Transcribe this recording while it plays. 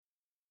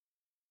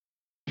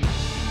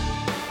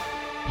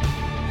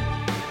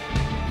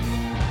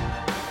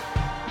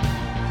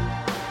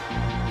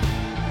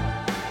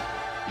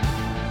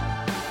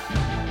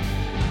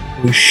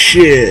Oh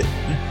shit!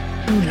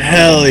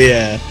 Hell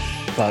yeah!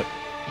 But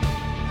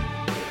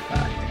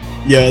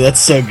Yo, that's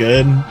so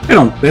good. They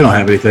don't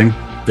have anything.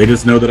 They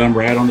just know that I'm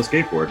rad on the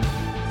skateboard.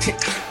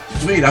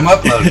 Sweet, I'm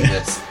uploading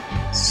this.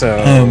 so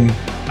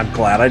I'm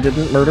glad I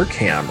didn't murder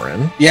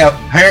Cameron. Yeah,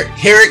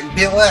 Herrick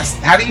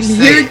Delest. How do you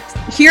say it?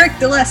 Herrick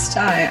Delest.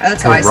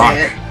 That's how I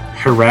say it.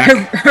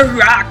 Harak.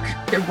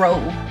 Herock. Hero.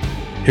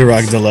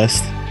 Hirag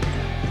Delest.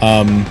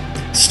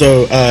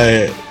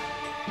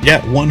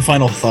 Yeah, one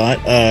final thought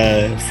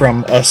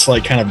from us,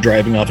 like, kind of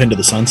driving off into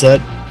the sunset.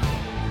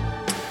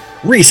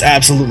 Reese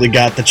absolutely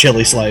got the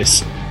chili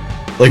slice.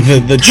 Like,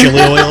 the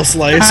chili oil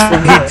slice.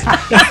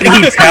 Did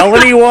he tell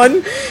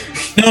anyone?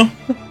 No.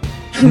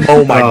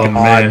 Oh my god.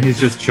 Man, he's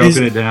just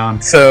choking it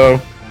down.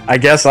 So, I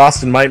guess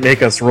Austin might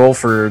make us roll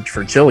for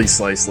chili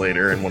slice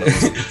later in one of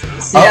those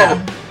pizzas.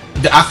 Yeah.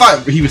 Oh, I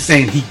thought he was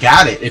saying he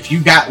got it. If you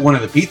got one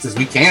of the pizzas,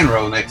 we can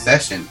roll next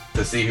session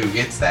to see who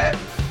gets that.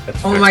 That's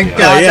Oh fair. my Yeah.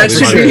 god, yeah, that we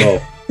should might be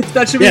roll.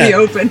 that should be Yeah. the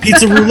open.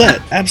 Pizza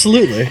roulette,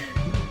 absolutely.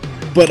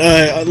 But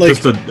like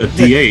Just a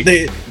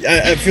D8.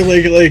 I feel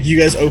like you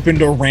guys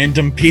opened a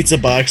random pizza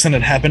box and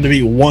it happened to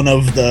be one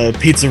of the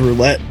pizza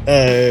roulette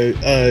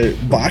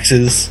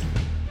boxes.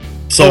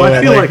 So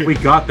I feel like we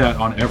got that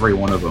on every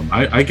one of them.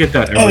 I get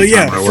that every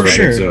yeah, time I for order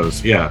sure.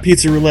 pizzas. Yeah.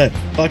 pizza roulette.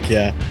 Fuck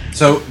yeah.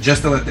 So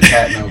just to let the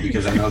chat know,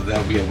 because I know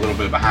they'll be a little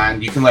bit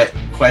behind, you can let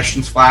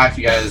questions fly if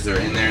you guys are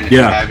in there, and if you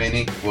Yeah. have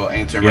any, we'll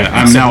answer them. Yeah,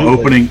 right I'm now. now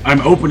Absolutely.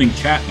 I'm opening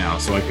chat now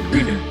so I can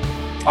read it.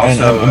 And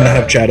Also, I'm gonna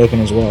have chat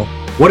open as well.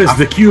 What is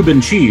the Cuban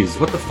cheese?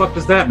 What the fuck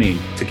does that mean?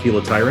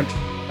 Tequila Tyrant?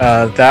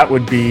 That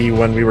would be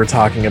when we were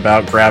talking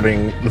about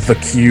grabbing the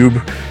cube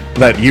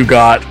that you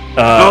got,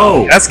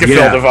 Escafil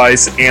yeah.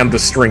 device and the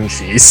string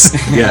cheese.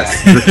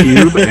 Yes, the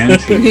cube and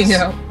cheese.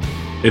 Yeah.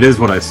 It is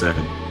what I said.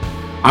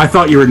 I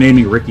thought you were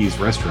naming Ricky's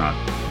restaurant,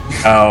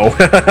 Oh.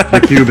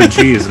 the Cuban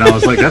cheese, and I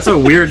was like, that's a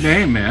weird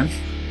name, man.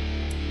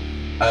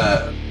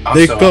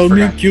 They also, call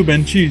me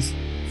Cuban cheese.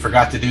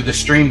 forgot to do the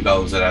stream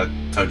goals that I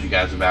told you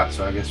guys about,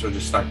 so I guess we'll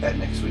just start that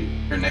next week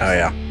or next. Oh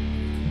yeah.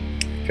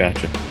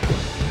 Gotcha.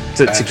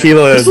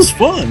 Tequila This was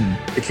fun.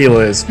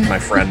 Tequila is my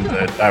friend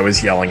that I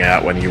was yelling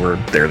at when you were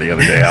there the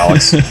other day,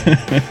 Alex.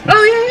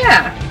 Oh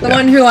yeah. The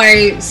one who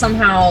I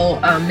somehow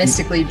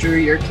mystically drew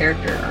your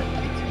character art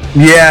like.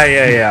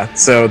 Yeah.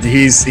 So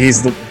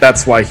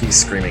that's why he's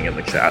screaming in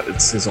the chat.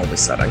 It's his only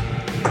setting.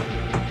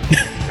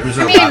 There's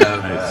I a mean- lot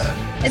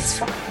of It's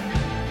fun.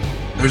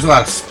 there's a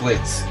lot of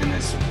splits in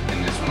this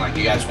one. Like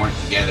you guys weren't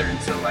together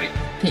until like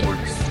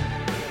towards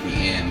the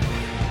end.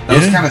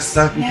 Those Yeah. kind of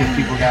suck because Yeah.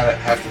 people gotta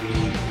have to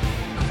be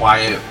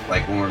quiet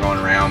like when we're going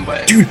around.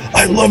 But Dude,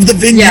 I love the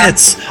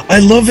vignettes. I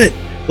love it.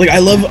 Like, I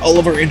love all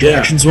of our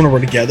interactions when we're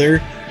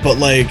together, but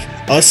like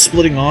us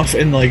splitting off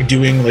and like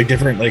doing like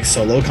different like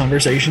solo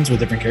conversations with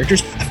different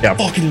characters. I Yeah.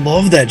 fucking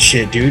love that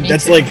shit, dude. Me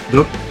That's too. like,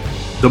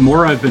 The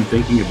more I've been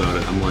thinking about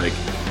it, I'm like,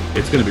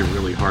 it's going to be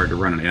really hard to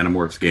run an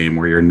Animorphs game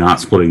where you're not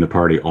splitting the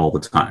party all the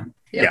time.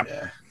 Yeah.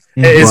 yeah.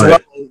 As But- well,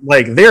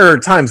 like there are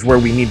times where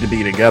we need to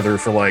be together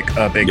for like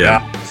a big Yeah.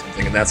 battle or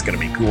something, and that's going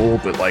to be cool.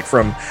 But like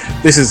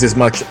this is as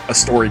much a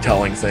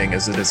storytelling thing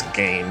as it is a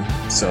game.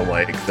 So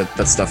like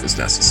that stuff is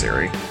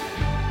necessary.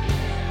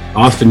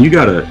 Austin, you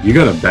gotta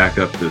back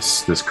up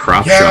this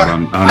crop Yeah. shot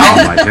on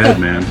my head,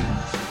 man.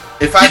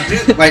 If I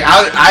do, like,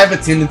 I have a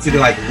tendency to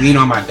like lean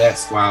on my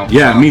desk while.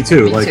 Yeah, me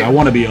too. Me Like, too. I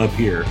want to be up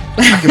here,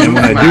 and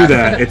when I do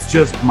that, it's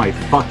just my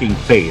fucking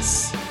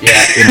face Yeah,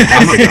 in a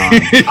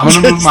hexagon. I'm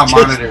gonna move my Just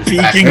monitors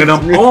back. peeking. And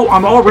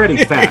I'm already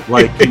fat.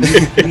 Like, can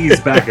you please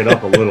back it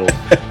up a little?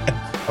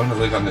 I'm gonna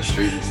look on the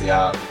street and see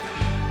how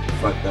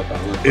fucked up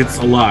I look. It's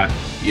a lot.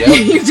 Yep.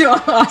 You do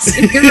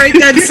awesome. You're right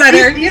dead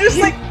center. You're just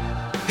like.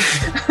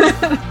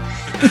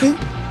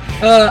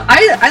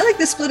 I like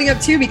the splitting up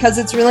too because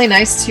it's really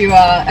nice to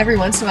every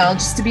once in a while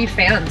just to be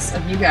fans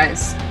of you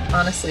guys.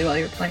 Honestly, while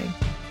you're playing.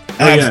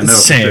 Oh yeah, no, for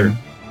same. sure.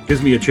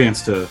 Gives me a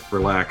chance to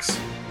relax.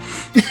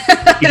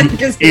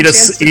 Gives me Eat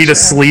chance to a chill.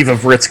 sleeve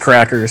of Ritz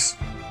crackers.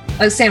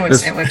 A sandwich.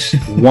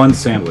 This- One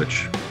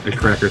sandwich, a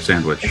cracker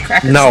sandwich.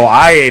 Crackers. No,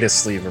 I ate a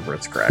sleeve of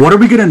Ritz crackers. What are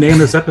we gonna name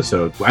this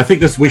episode? I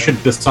think we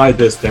should decide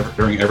this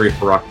during every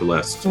Barack the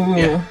List. Ooh.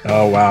 Yeah.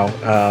 Oh wow.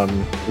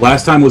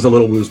 Last time was a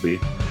little Woosby.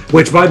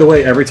 Which, by the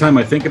way, every time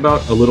I think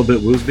about a little bit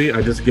Woosby,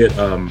 I just get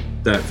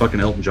that fucking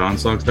Elton John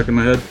song stuck in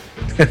my head.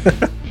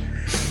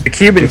 The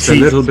Cuban It's cheese.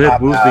 a little is bit not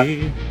bad.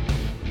 Woosby.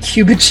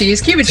 Cuban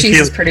cheese. Cuban cheese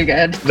is pretty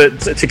good. The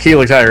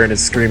Tequila Tyrant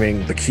is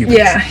screaming the Cuban.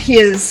 Yeah, he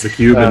is. The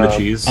cube and the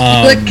cheese.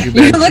 Look,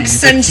 you look The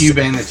censored. cube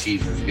and the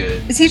cheese is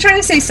good. Is he trying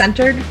to say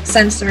centered?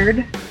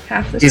 Censored?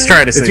 Half the He's time?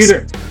 trying to say It's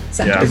either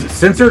Centered. yeah. is it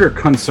censored or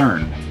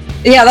concerned?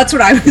 Yeah, that's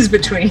what I was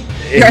between.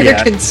 You're either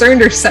Yeah.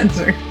 concerned or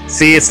censored.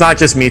 See, it's not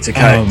just me,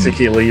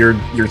 Tequila.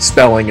 Your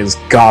spelling is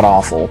god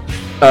awful.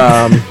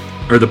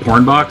 Or the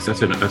porn box?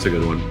 That's a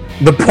good one.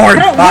 The porn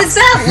Oh, box. was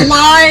that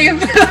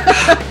live?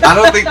 I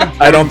don't think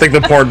the I don't think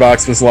the porn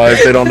box was live.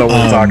 They don't know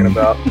what we're talking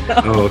about.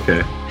 Oh,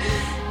 okay.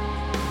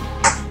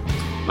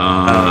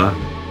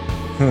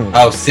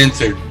 oh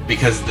censored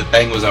because the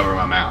thing was over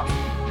my mouth.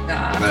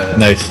 Nah. The-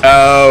 Nice.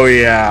 Oh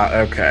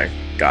yeah. Okay,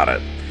 got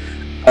it.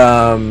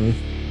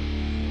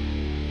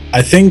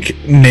 I think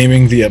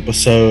naming the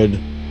episode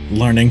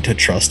 "Learning to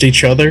Trust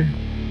Each Other."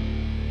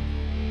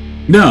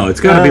 No, it's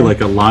got to be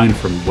like a line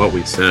from what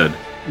we said.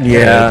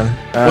 Yeah.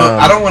 Well,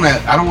 I don't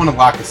want to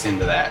lock us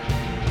into that.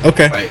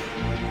 Okay. Like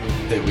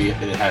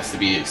it has to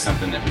be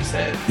something that we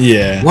said.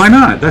 Yeah. Why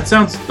not? That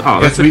sounds.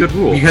 Oh, that's a good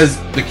rule. Because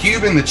the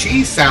cube and the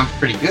cheese sounds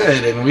pretty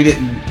good, and we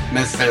didn't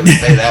necessarily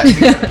say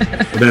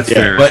that. That's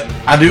fair. But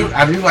I do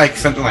like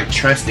something like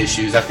trust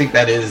issues. I think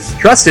that is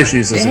Trust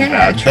Issues isn't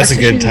bad. That's a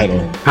good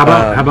title. How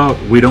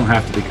about we don't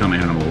have to become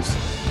animals?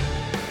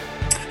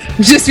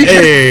 Just because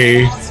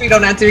Hey. we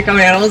don't have to become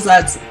animals,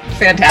 that's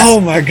fantastic.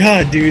 Oh my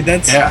god, dude!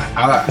 That's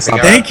I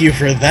think thank you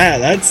for that.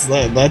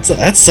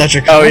 That's such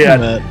a Oh, yeah.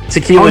 compliment.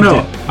 Tequila Oh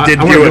no, did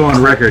I want to do go it.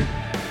 on record.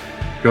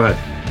 Go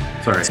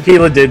ahead. Sorry.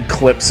 Tequila did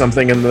clip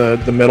something in the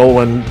middle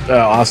when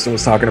Austin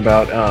was talking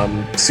about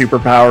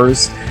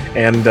superpowers,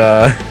 and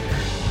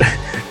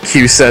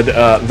Q said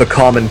the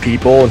common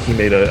people, and he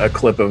made a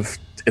clip of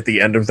at the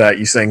end of that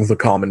you saying the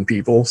common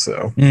people.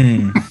 So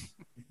Mm.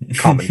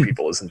 common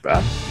people isn't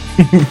bad.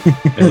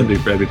 That'd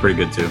be pretty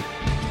good too.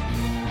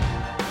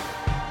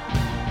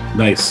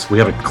 Nice. We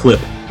have a clip.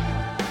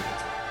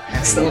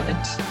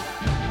 Excellent.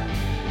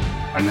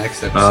 Our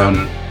next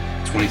episode,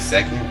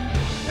 22nd.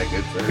 That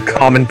good for The everybody?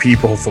 common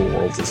people, the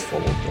world is full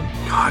of them.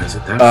 God, is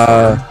it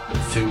that?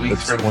 2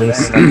 weeks The from today.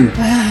 22nd.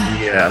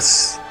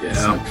 Yes. So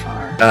Yeah.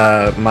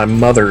 far. My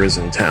mother is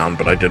in town,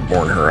 but I did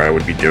warn her I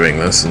would be doing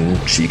this, and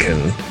she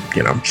can,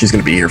 she's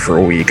going to be here for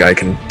a week. I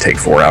can take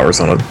 4 hours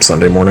on a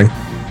Sunday morning.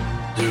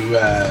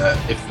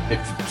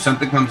 If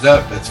something comes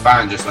up, that's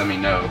fine. Just let me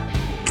know.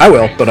 I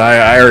will, but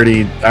I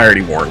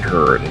already warned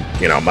her,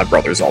 and my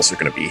brother's also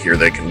going to be here.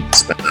 They can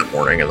spend that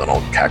morning, and then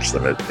I'll catch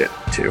them at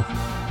 2.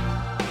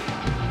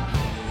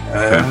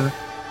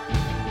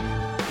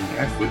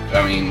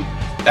 I mean,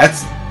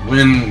 that's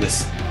when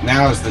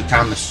now is the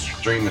time the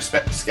stream is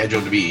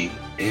scheduled to be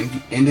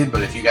ended.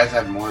 But if you guys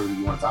have more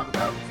you want to talk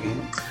about,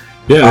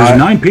 Yeah, there's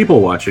 9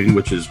 people watching,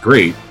 which is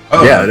great.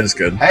 oh Yeah, it is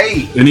good.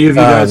 Hey, Any of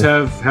you guys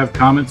have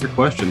comments or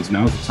questions?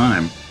 Now's the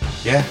time.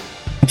 yeah,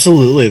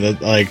 Absolutely.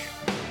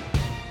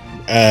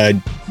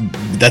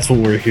 That's what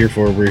we're here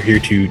for. We're here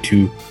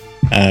to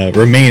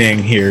remaining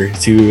here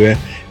to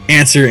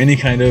answer any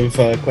kind of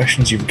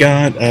questions you've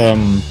got,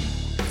 and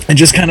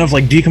just kind of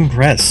like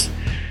decompress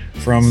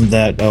from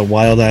that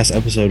wild ass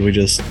episode we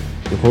just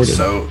recorded.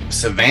 So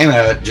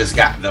Savannah just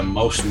got the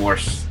most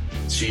morphs.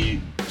 She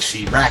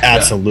racked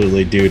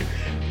Absolutely, dude.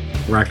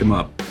 Rack them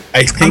up.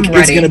 I think I'm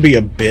it's ready. gonna be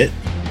a bit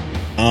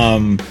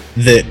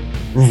that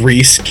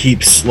Reese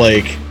keeps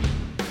like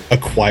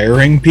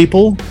acquiring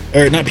people,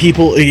 or not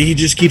people. He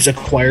just keeps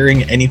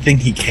acquiring anything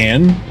he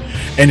can,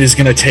 and is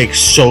gonna take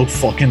so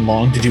fucking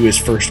long to do his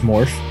first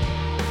morph.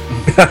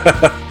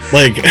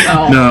 Like,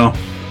 Oh. No,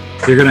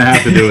 you're gonna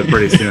have to do it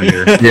pretty soon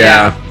here.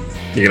 Yeah,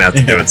 you're going to have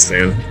to do it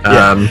soon.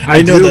 Yeah.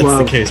 I know do that's love-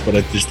 the case, but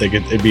I just think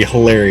it'd be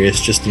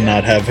hilarious just to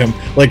not have him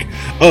like,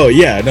 oh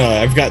yeah, no,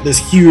 I've got this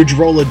huge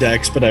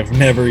Rolodex, but I've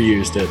never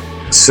used it.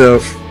 So,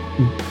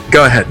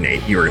 go ahead,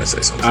 Nate. You were going to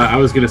say something. I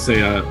was gonna say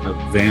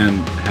Van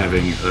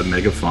having a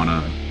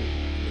megafauna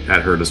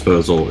at her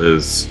disposal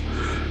is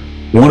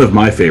one of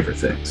my favorite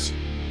things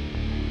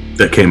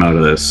that came out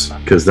of this,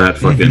 because that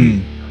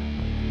fucking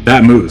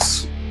that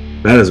moose,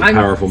 that is a I'm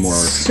powerful morph.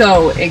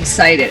 so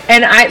excited.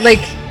 And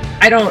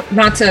I don't,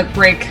 not to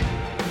break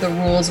the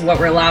rules of what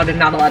we're allowed and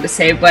not allowed to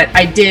say, but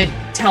I did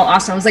tell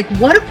Austin, I was like,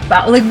 what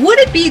about, would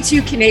it be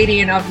too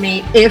Canadian of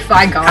me if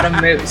I got a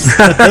moose?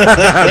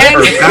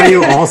 Now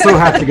you also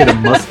have to get a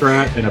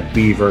muskrat and a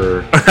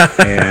beaver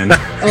and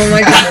Oh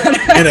my god.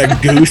 And a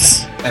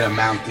goose. and a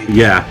mountie.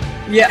 yeah.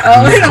 Yeah,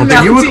 oh, and a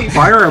Do you mountie.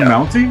 acquire a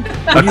mountie?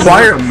 How do you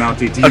Acquire- work a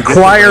mountie? Do you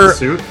acquire- get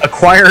the suit?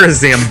 Acquire a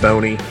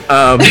Zamboni.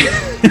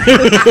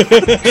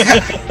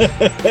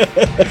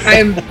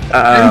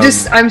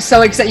 I'm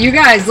so excited. You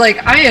guys,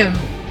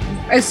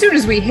 as soon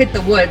as we hit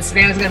the woods,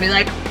 Savannah's gonna be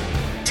like,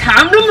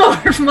 time to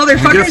morph,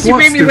 motherfuckers, Guess you what,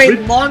 made me wait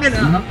stupid? long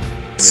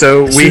enough.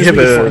 So As we soon as have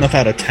we get far a... enough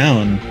out of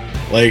town,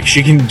 like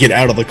she can get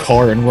out of the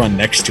car and run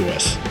next to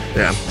us.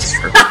 Yeah, that's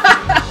true.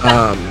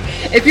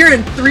 If you're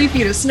in 3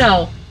 feet of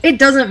snow, it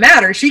doesn't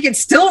matter. She can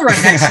still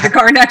run next to the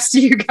car next to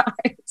you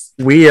guys.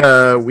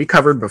 We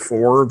covered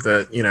before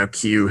that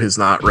Q has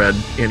not read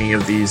any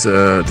of these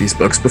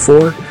books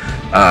before,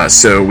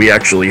 so we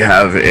actually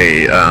have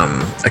a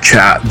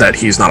chat that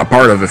he's not a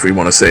part of if we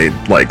want to say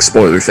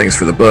spoiler things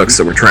for the books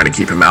that we're trying to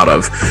keep him out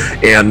of,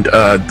 and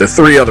the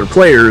 3 other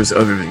players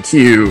other than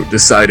Q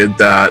decided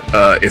that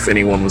if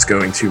anyone was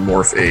going to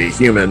morph a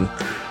human,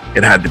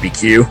 it had to be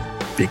Q,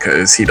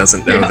 because he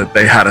doesn't know that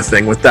they had a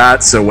thing with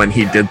that. So when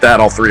he did that,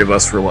 all 3 of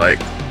us were like,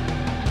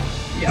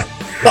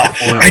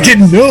 I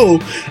didn't know.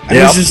 I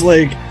Yep. was just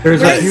like,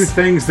 There's Yes. a few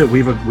things that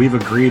we've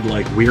agreed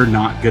we're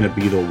not gonna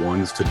be the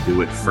ones to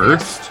do it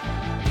first.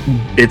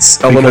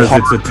 it's a little Because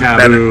hard it's a to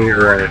taboo,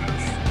 benefit, or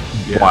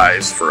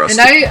wise for us.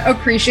 And I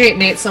appreciate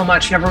Nate so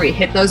much whenever we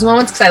hit those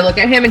moments, because I look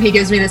at him and he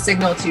gives me the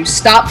signal to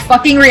stop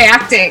fucking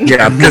reacting.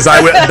 Yeah, because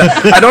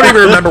I don't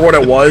even remember what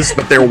it was,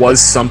 but there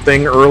was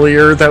something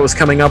earlier that was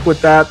coming up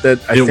with that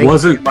I think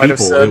wasn't you might have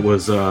people.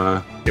 said.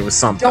 It was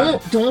something.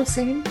 Don't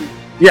say anything.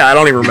 Yeah, I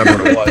don't even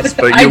remember what it was.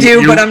 But I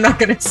do, but I'm not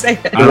gonna say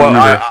it.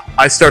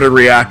 I started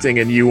reacting,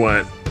 and you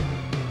went.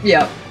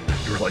 Yep.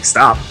 You were like,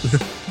 "Stop."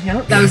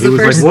 Yep, that was it the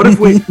was first.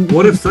 like,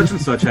 what if such and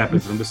such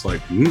happens? I'm just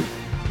like,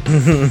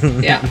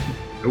 Yeah.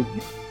 Nope.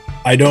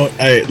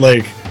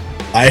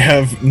 I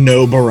have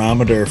no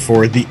barometer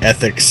for the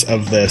ethics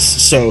of this,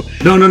 so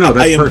No,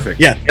 that's perfect.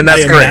 Yeah, And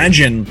that's I great.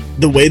 imagine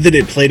the way that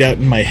it played out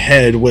in my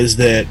head was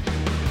that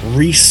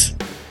Reese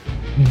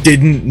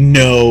didn't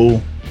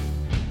know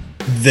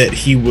that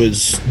he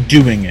was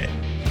doing it.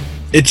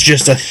 It's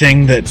just a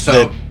thing that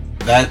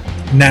that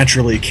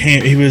naturally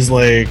came. He was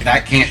like,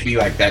 that can't be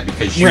like that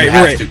because you right.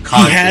 have to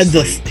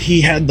consciously,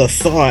 He had the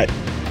thought.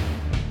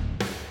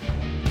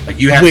 like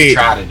you have to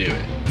try to do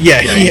it.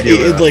 Yeah, Yeah,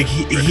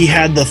 he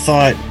had the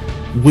thought.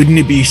 Wouldn't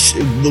it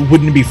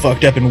be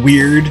fucked up and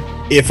weird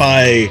if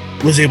I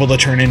was able to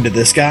turn into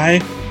this guy?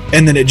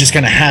 And then it just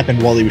kind of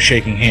happened while he was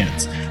shaking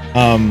hands.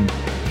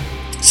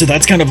 So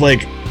that's kind of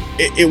like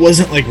it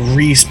wasn't like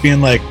Reese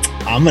being like,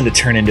 I'm gonna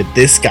turn into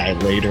this guy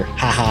later,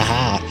 ha ha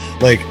ha.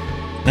 Like,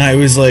 no, I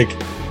was like,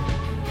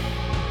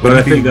 But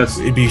I think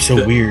it'd be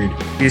so weird.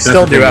 You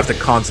still the do thing. have to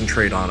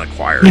concentrate on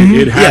acquiring.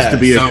 Mhm. it has Yeah. to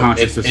be a So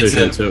conscious it's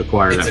decision a- to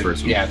acquire It's that a,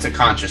 person. yeah, it's a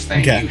conscious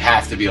thing. Okay. You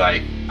have to be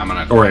like, I'm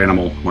gonna Or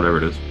animal, whatever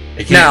it is.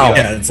 It can't Now- be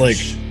Yeah, it's like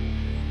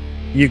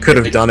You could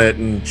have done it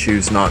and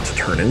choose not to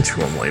turn into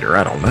him later.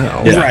 I don't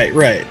know. Yeah.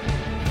 right.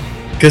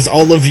 Because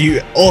all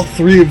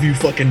three of you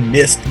fucking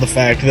missed the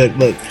fact that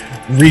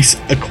Reese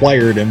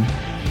acquired him.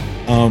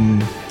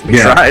 We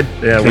tried.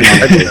 Yeah, we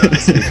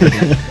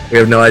tried. We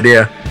have no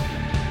idea.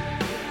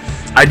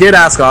 I did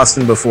ask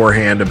Austin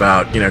beforehand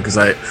about, because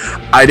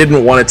I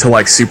didn't want it to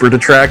like super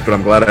detract, but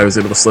I'm glad I was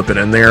able to slip it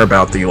in there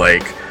about the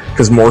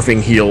because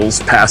morphing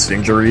heals past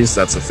injuries.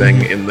 That's a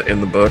thing in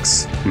the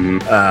books.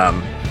 Mhm.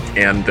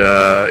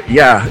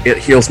 It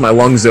heals my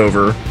lungs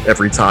over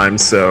every time.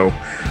 So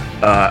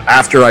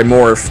after I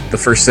morph, the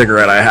first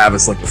cigarette I have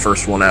is like the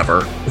first one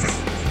ever.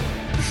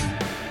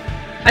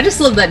 I just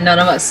love that none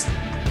of us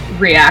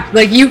react.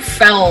 Like you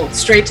fell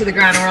straight to the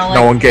ground and we're all like,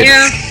 No one gets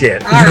yeah,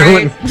 shit. all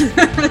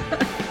right.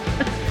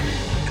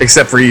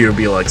 Except for you,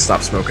 be like,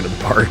 stop smoking in the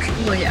park.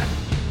 Well, yeah.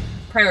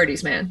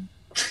 Priorities, man.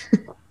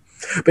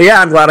 But yeah,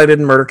 I'm glad I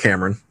didn't murder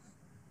Cameron.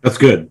 That's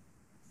good.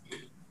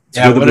 It's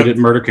Yeah, good that what we if-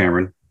 didn't murder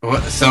Cameron.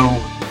 So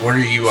what are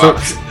you? So-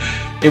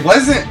 It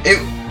wasn't.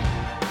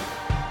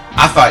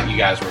 I thought you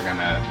guys were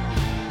gonna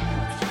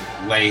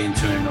lay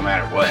into him no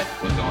matter what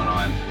was going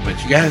on,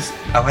 but you guys,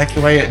 I like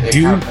the way it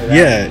Dude, kinda played out.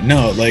 yeah,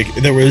 no, like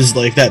there was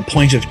like that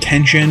point of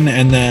tension,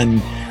 and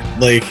then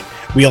like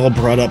we all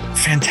brought up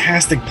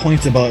fantastic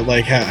points about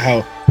like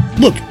how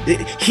look,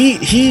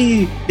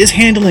 he is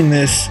handling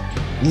this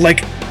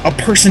like a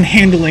person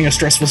handling a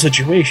stressful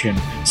situation.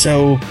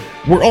 So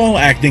we're all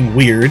acting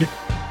weird.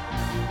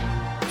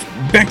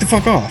 Back the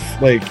fuck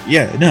off. Like,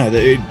 yeah, no,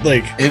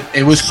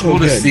 It was So cool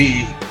to good.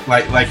 see,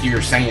 like you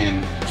were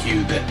saying,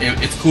 Q,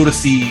 that it's cool to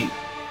see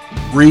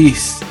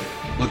Reese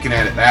looking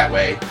at it that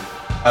way.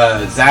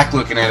 Zach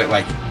looking at it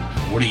like,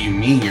 what do you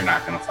mean you're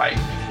not going to fight?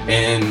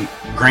 And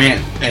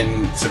Grant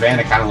and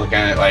Savannah kind of looking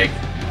at it like,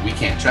 we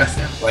can't trust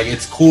him. Like,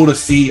 it's cool to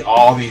see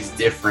all these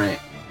different,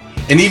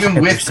 and even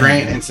with 100%.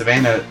 Grant and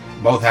Savannah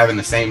both having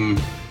the same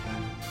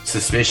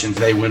suspicions,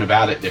 they went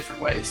about it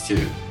different ways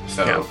too.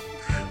 So. Yeah.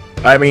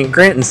 I mean,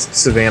 Grant and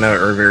Savannah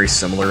are very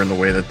similar in the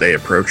way that they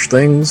approach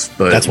things,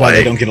 but that's why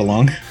they don't get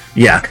along.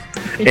 Yeah,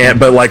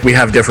 but like we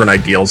have different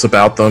ideals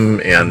about them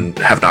and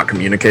have not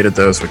communicated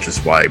those, which is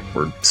why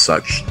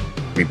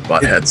we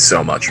butt heads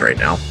so much right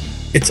now.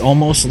 It's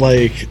almost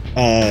like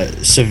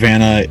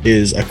Savannah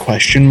is a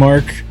question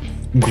mark,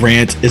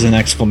 Grant is an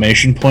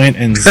exclamation point,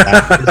 and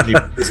Zach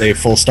is a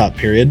full stop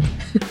period.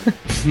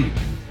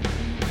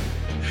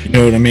 You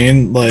know what I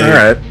mean? Like, All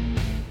right.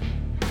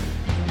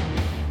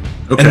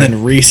 Okay. and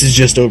then Reese is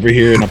just over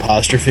here in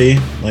apostrophe,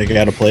 like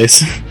out of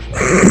place.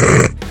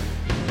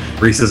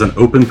 Reese is an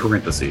open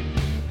parenthesis.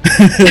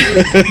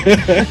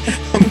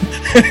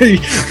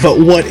 But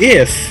what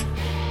if?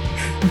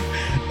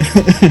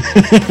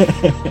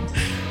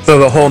 So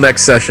the whole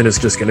next session is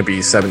just going to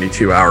be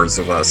 72 hours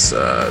of us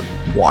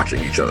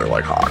watching each other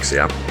like hawks.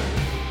 Yeah.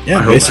 Yeah,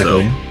 I hope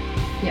basically.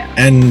 Yeah.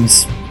 And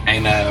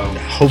And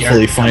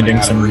hopefully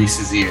finding some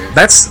Reese's ear.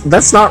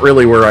 That's not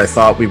really where I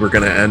thought we were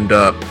going to end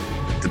up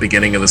at the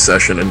beginning of the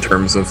session in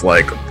terms of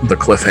like the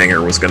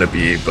cliffhanger was going to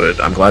be, but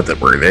I'm glad that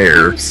we're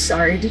there. I'm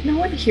sorry, did no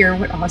one hear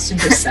what Austin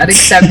just said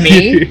except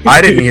me?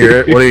 I didn't hear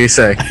it. What did he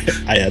say?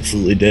 I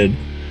absolutely did.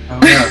 Oh,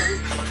 yeah.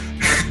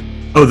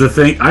 Oh, the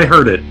thing I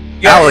heard it.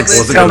 Alex,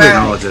 Wasn't tell gonna me.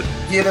 acknowledge it.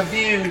 Get a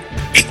view.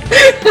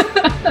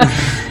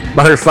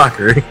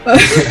 Motherfucker.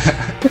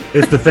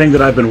 It's the thing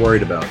that I've been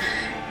worried about.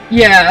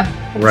 Yeah.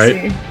 We'll Right?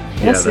 see.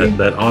 Yeah, We'll see.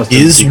 that Austin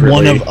Is secretly-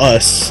 one of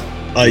us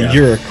a Yeah.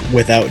 Yurk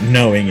without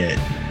knowing it?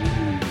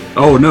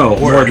 Oh no!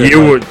 More than,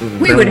 You like,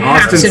 would. We would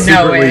have Austin to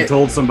know secretly it.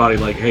 told somebody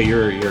like, "Hey,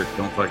 you're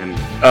don't fucking."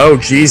 Oh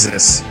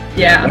Jesus.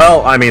 Yeah.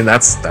 Well, I mean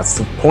that's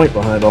the point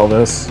behind all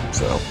this.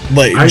 So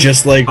Like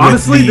just like with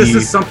Honestly, this the-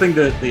 is something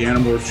that the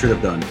Animorphs should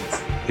have done.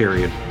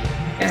 Period.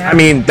 I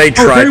mean they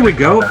Oh, tried. there we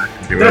go. to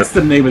do That's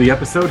it. the name of the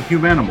episode,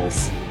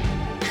 Humanimals.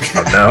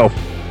 Oh, no.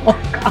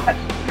 Oh God.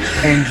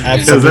 Changeman. So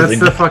Absolutely that's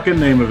the not. fucking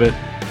name of it.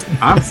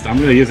 I'm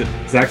gonna use it.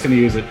 Zach's gonna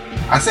use it.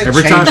 I said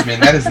Every time-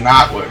 Changeman. That is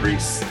not what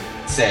Reese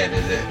said,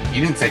 is it?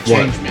 You didn't say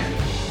Changeman.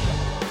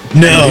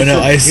 No, He no,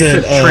 I he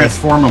said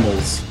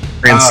Transformimals.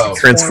 Oh.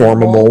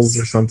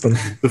 Transformimals or something.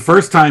 The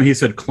first time he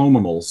said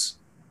Clonimals,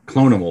 and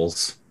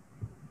Clonimals.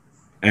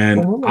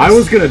 I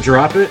was gonna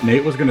drop it.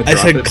 Nate was gonna I drop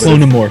said it. but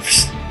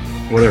clonomorphs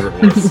whatever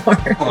it was.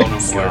 Clone 'em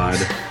more.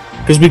 God,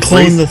 because we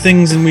clone Reese- the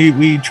things and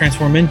we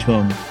transform into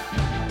them.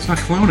 it's not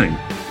cloning.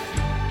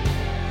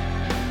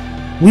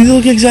 We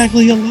look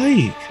exactly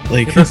alike.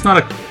 Like That's not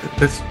a.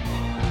 That's.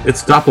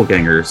 It's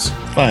doppelgangers.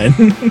 fine.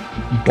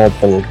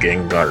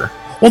 Doppelganger.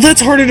 Well, that's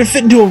harder to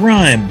fit into a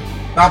rhyme,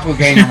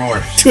 Doppelganger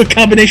morphs. to a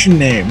combination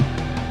name.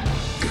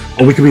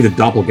 Oh, we could be the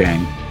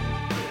doppelgang.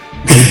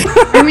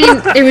 I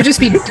mean, it would just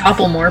be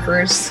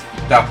doppelmorphers.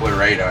 Doppler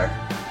radar.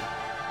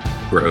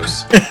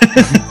 Gross.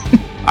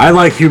 I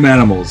like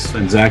Humanimals,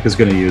 and Zach is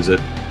going to use it.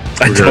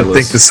 I don't Regardless.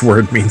 think this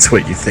word means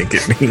what you think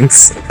it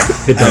means.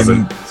 It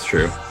doesn't. It's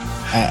true.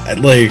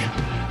 Like,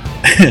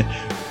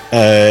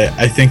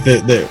 I think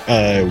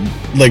that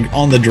like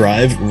on the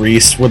drive,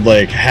 Reese would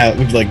like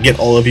get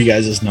all of you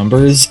guys'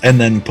 numbers and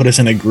then put us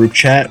in a group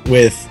chat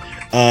with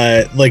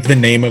like the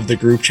name of the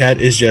group chat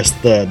is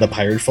just the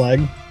pirate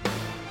flag,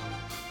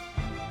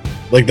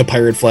 like the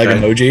pirate flag Okay.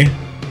 emoji.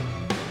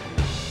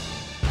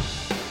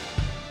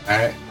 All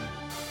right.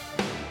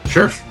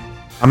 Sure.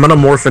 I'm gonna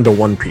morph into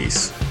One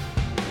Piece.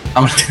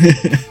 I'm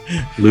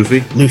Luffy.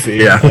 Luffy.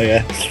 Yeah. Oh,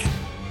 yeah.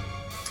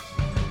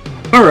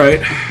 All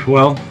right.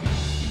 Well,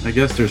 I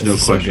guess there's no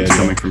This is so questions good.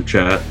 coming from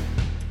chat.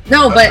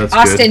 No, but That's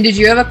Austin, did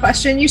you have a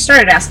question? You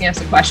started asking us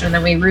a question, and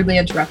then we rudely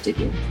interrupted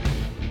you.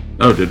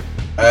 Oh, did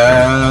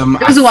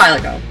It was a while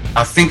ago.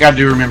 I think I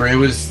do remember. It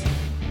was.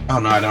 Oh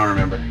no, I don't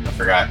remember. I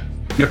forgot.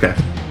 okay.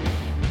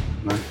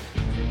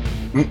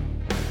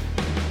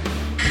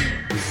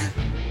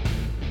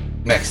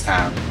 Next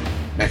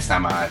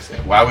time I ask it.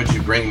 Why would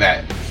you bring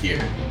that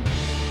here?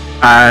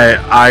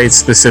 I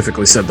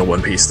specifically said the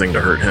One Piece thing to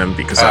hurt him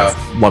because Oh.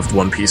 I've loved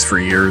One Piece for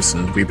years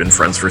and we've been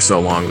friends for so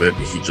long that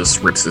he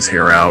just rips his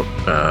hair out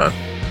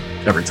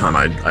every time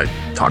I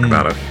talk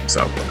about it.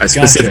 So I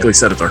specifically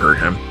said it to hurt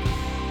him.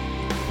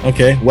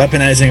 Okay.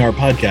 Weaponizing our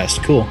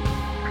podcast. Cool.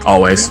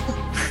 Always.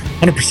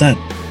 100%.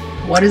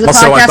 What is a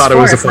Also, I podcast thought it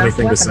was for a if funny not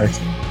thing to say.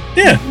 weaponizing?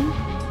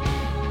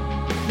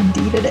 Yeah.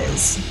 Indeed, it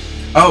is.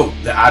 Oh,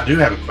 I do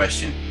have a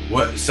question.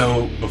 What?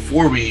 So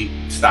before we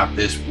stop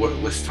this,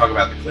 let's talk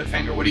about the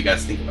cliffhanger. What do you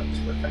guys think about this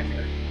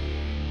cliffhanger?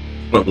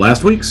 What,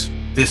 last week's?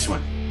 This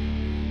one?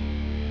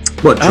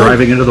 What, Oh.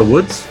 driving into the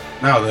woods?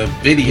 No, the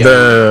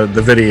video.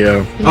 The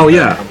video. Oh,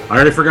 yeah. I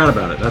already forgot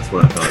about it. That's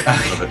what I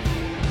thought of it.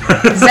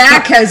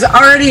 Zach has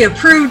already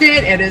approved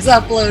it. It is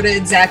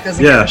uploaded. Zach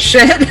doesn't give Yeah. a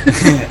shit.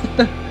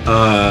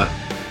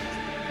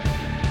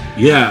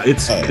 Yeah,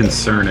 it's Uh,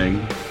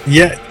 concerning.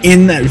 Yeah.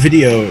 In that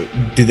video,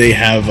 do they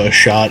have a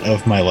shot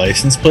of my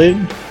license plate?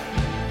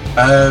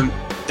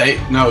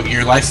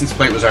 Your license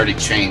plate was already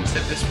changed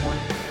at this point.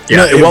 Yeah.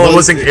 No, it well, it was-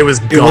 wasn't. It was.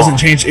 It gone. wasn't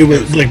changed. It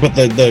was like, but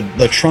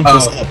the trunk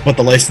was Oh. up, but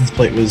the license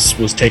plate was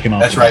taken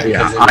off. That's right.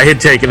 Yeah, because I had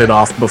taken it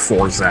off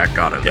before Zach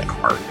got in the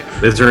car.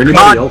 Is there anybody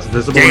God else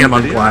visible? in Damn, the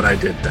I'm video? glad I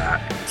did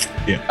that.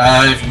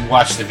 if you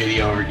watch the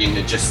video over again,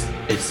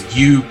 it's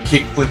you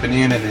kick flipping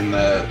in and then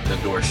the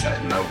door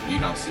shut. No, you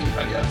don't see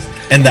anybody else.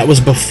 And that was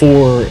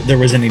before there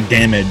was any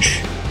damage.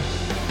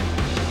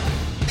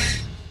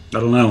 I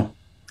don't know.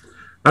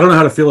 I don't know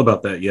how to feel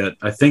about that yet.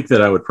 I think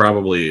that I would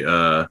probably.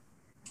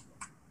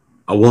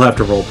 I will have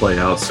to role play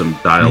out some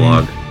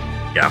dialogue.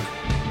 Yeah.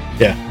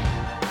 Yeah.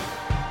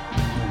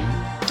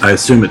 I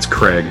assume it's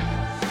Craig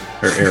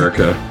or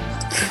Erica.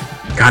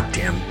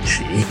 Goddamn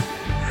Chi.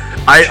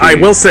 I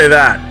will say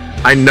that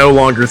I no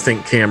longer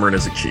think Cameron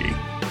is a Chi.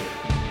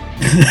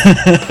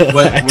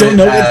 I don't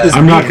know what this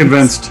I'm not means.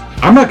 convinced.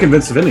 I'm not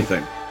convinced of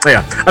anything.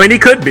 Yeah, I mean he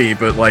could be,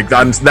 but like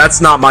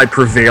that's not my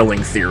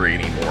prevailing theory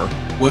anymore.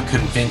 What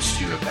convinced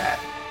you of that?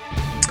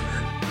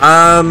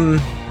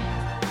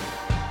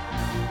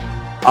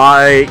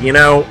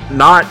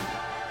 Not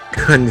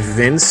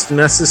convinced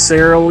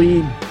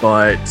necessarily,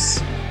 but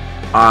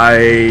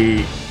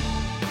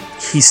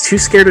he's too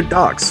scared of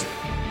dogs.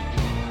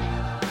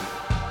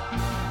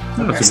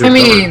 No, it's a I good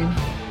mean,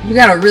 you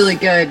got a really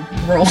good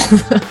role.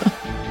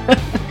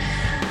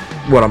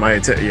 What am I?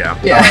 Yeah.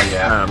 Yeah. Oh,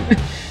 yeah.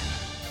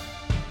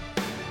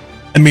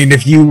 I mean,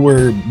 if you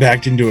were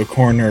backed into a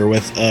corner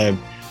with a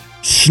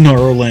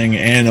snarling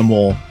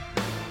animal,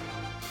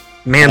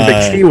 Man, the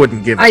Chi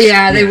wouldn't give.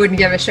 Yeah, they wouldn't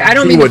give a shit. I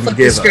don't He mean to wouldn't flip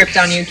the give a script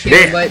on you, Q,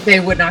 shit. but they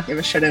would not give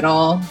a shit at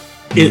all.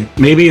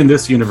 Maybe in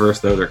this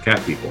universe though, they're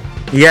cat people.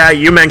 Yeah,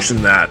 you mentioned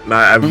that.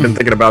 I've been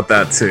thinking about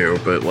that too,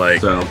 but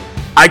like, So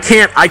I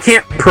can't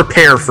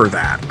prepare for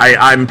that.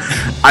 I'm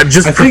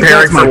just I think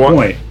preparing that's my for what.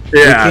 point.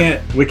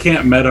 Yeah. We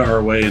can't meta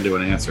our way into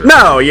an answer.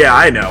 No, yeah,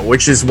 I know,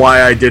 which is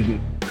why I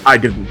didn't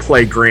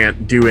play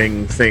Grant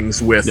doing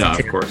things with Yeah, of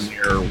Cameron course.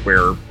 there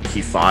where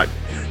he thought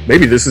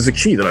maybe this is a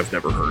key that I've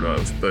never heard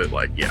of, but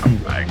like, yeah,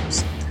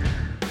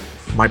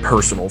 my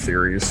personal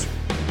theories.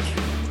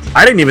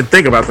 I didn't even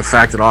think about the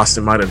fact that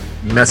Austin might have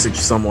messaged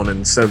someone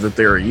and said that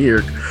they're a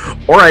year,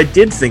 or I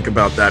did think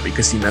about that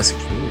because he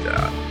messaged me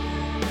that.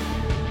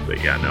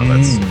 But yeah, no,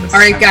 that's All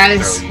right,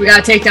 guys, we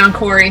gotta take down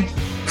Corey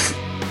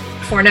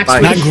for next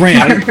week. Not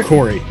Grant,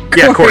 Corey.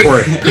 yeah, Corey.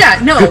 Yeah,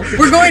 no,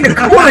 we're going to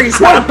Corey's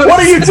house. What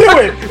are you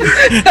doing?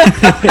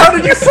 How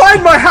did you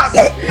find my house?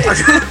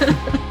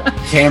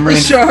 Cameron.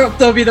 Show up,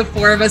 there'll be the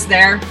four of us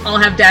there. I'll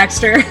have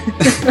Daxter.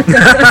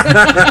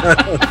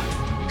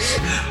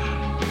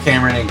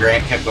 Cameron and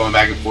Grant kept going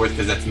back and forth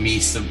because that's me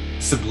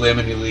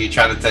subliminally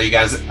trying to tell you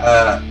guys,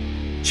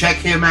 check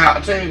him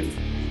out too.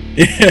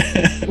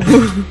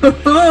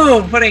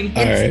 Ooh, putting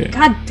hints. Alright.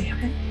 God damn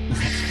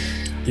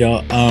it.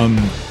 Y'all,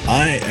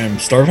 I am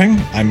starving.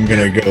 I'm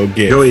gonna go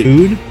get Go eat.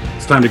 food.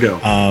 It's time to go.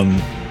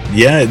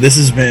 Yeah, this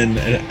has been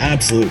an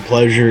absolute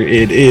pleasure.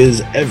 It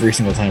is every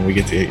single time we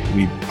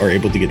are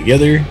able to get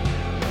together.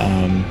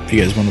 If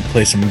you guys want to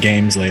play some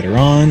games later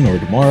on or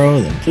tomorrow,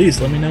 then please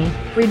let me know.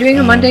 Are we doing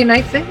a Monday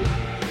night thing?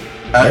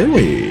 Are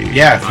we?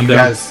 Yeah, if I'm you down.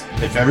 guys,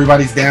 if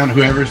everybody's down,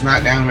 whoever's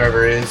not down,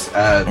 whoever is,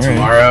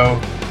 tomorrow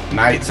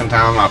night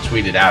sometime, I'll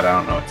tweet it out. I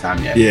don't know what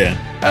time yet.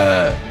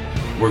 Yeah.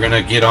 We're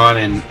gonna get on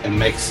and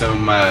make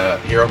some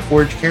Hero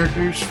Forge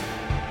characters.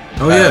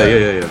 Oh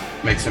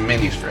yeah. Make some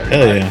minis for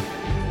everybody. Hell yeah.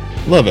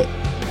 Love it.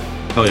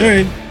 Oh All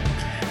yeah. right.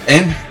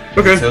 And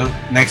Okay. so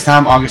next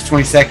time, August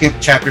 22nd,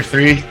 Chapter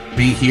 3,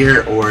 be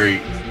here or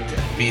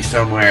be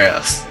somewhere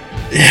else.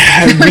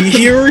 Yeah, be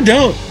here or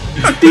don't.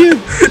 Up to you.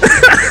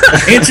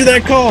 Answer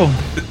that call.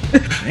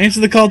 Answer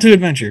the call to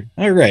adventure.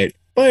 All right.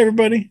 Bye,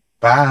 everybody.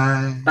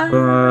 Bye. Bye.